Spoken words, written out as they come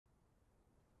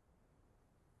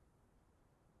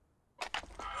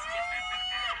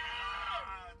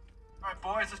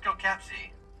boys. Let's go Cap C.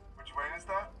 Which way is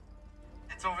that?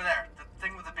 It's over there. The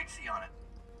thing with the big C on it.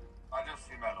 I just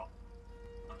see metal.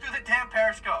 Let's do the damn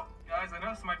periscope. Guys, I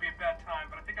know this might be a bad time,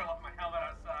 but I think I left my helmet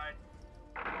outside.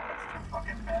 That's too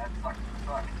fucking bad. Fuck.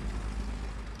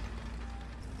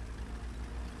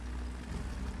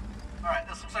 Alright,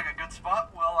 this looks like a good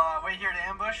spot. We'll wait here to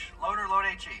ambush. Loader, load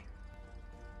HE.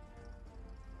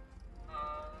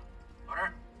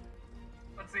 Loader?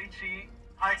 What's HE?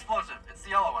 High explosive. It's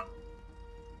the yellow one.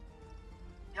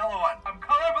 Yellow one. I'm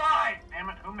colorblind! Damn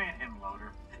it, who made him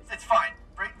loader? It's fine.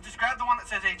 Brayton, just grab the one that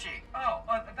says HE. Oh,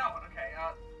 that one, okay.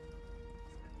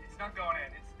 It's not going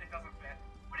in. It doesn't fit.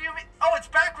 What do you mean? Oh, it's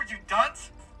backwards, you dunce!